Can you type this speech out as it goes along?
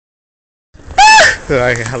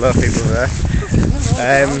Right, hello people there.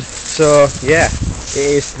 So yeah,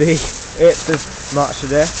 it is the 8th of March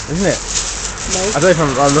today, isn't it? No. I don't know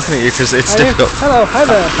if I'm looking at you because it's difficult. Hello, hi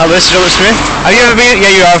there. Hello, this is Robert Smith. Have you ever been? Yeah,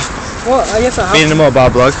 you have. What? Yes, I have. Been in a mobile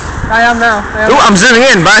blog. I am now. Oh, I'm zooming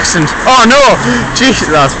in by accident. Oh no! Jeez,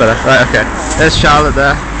 that's better. Right, okay. There's Charlotte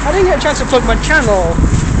there. I didn't get a chance to plug my channel.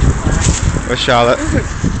 Where's Charlotte?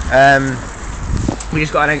 We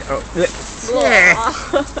just got an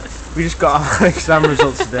we just got our exam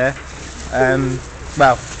results today.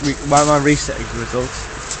 Well, my resetting results.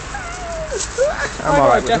 I'm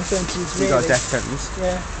alright with them. We got a death sentence.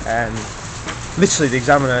 Yeah. Literally, the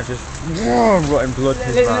examiner just rotting blood in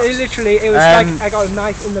his mouth. Literally, it was like I got a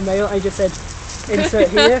knife in the mail. I just said, insert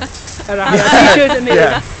here, and I had a t-shirt and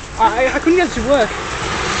I couldn't get it to work.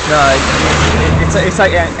 No, it's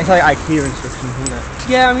like IKEA instructions, isn't it?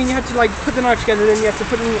 Yeah, I mean you had to like put the knife together, then you had to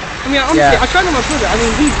put in. I mean, honestly, I tried on my brother. I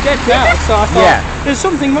mean, he's dead now, so I thought there's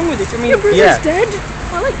something wrong with it. I mean, your brother's dead.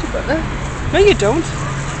 I like your brother. No, you don't.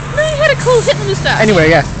 No, he had a cool Hitler moustache. Anyway,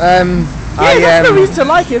 that's no reason to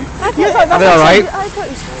like him. I've been alright.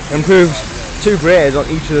 Improved 2 grades on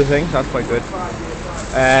each of the things. That's quite good.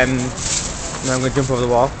 Now I'm going to jump over the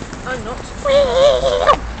wall. I'm not.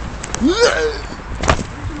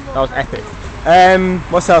 That was epic.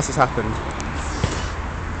 What else has happened?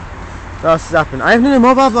 What else has happened? I haven't done a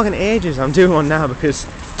mobile blog in ages. I'm doing one now because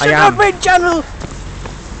I am. Check out my channel.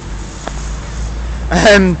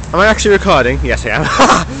 Am I actually recording? Yes, I am.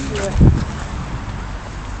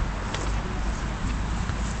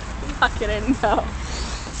 Pack it in now.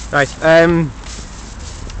 Right.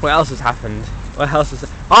 What else has happened? What else has? Oh,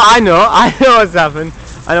 I know what's happened.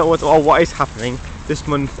 I know what is happening this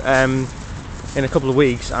month. In a couple of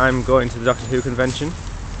weeks, I'm going to the Doctor Who convention.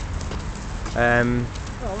 And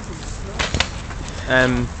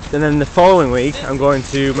then the following week, I'm going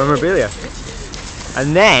to Memorabilia.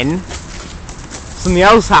 And then something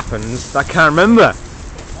else happens that I can't remember.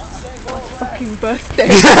 Fucking birthday.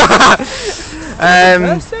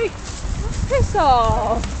 Birthday? Piss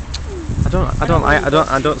off. I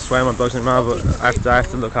don't swear in my blogs anymore, but I have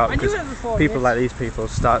to look out because people like these people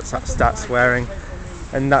start swearing,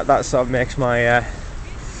 and that sort of makes my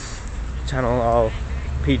channel all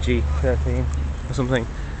PG-13 or something.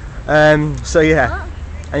 So yeah.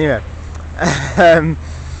 Anyway,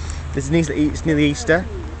 it's nearly Easter.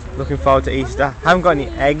 Looking forward to Easter. Haven't got any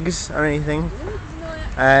eggs or anything.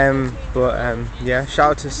 Yeah.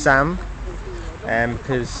 Shout out to Sam.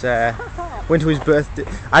 Because went to his birthday.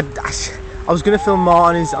 I was gonna film more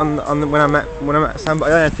on his when I met Sam, but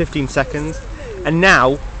I only had 15 seconds. And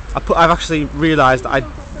now I've actually realised that I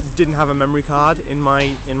didn't have a memory card in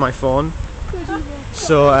my phone.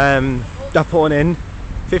 So I put one in.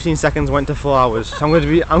 15 seconds went to 4 hours. So I'm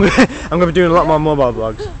gonna be doing a lot more mobile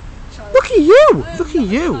vlogs. Look at you! Look at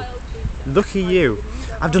you! Look at you!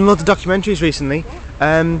 I've done loads of documentaries recently.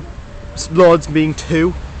 Loads being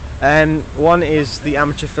 2. One is the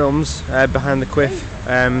amateur films behind the Quiff,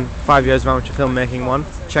 5 years of amateur filmmaking one.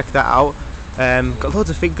 Check that out. Got loads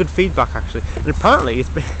of good feedback actually, and apparently it's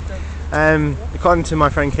been, according to my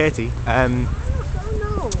friend Katie,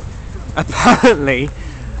 apparently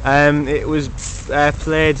it was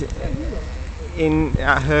played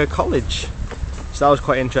at her college, so that was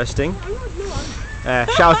quite interesting.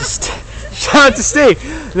 Shout out to Steve.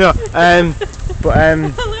 No,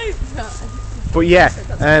 but yeah,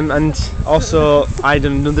 and also I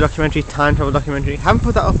did another documentary, time travel documentary. Haven't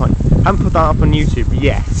put that up on YouTube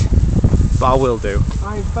yet, but I will do.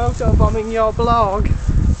 I'm photobombing your blog.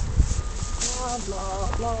 Blah blah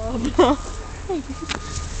blah blah.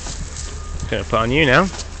 Gonna put on you now.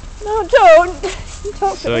 No, don't. You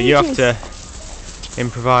talk so you have to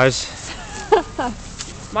improvise.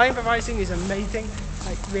 My improvising is amazing,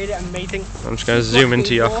 like really amazing. I'm just gonna zoom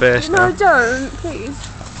into your face now. No, don't, please.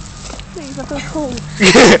 Please, I feel cold.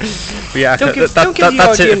 Yeah,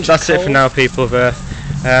 that's it for now, people.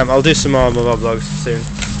 I'll do some more mobile vlogs soon.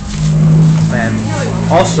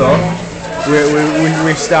 Also,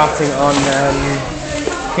 we're starting on.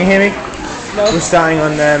 Can you hear me? No. We're starting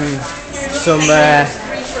on some.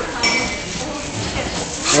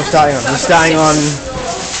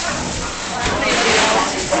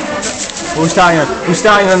 We're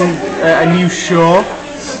starting on a new show, a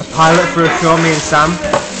pilot for a show. Me and Sam.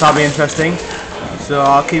 That'll be interesting. So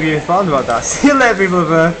I'll keep you informed about that. See you later, people.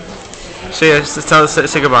 See you.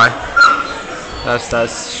 Say goodbye. That's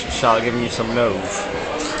Charlotte giving you some love.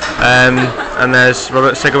 And there's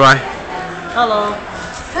Robert. Say goodbye. Hello.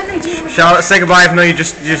 Charlotte, say goodbye. If no, you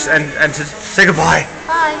just entered. Say goodbye.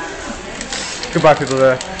 Bye. Goodbye, people.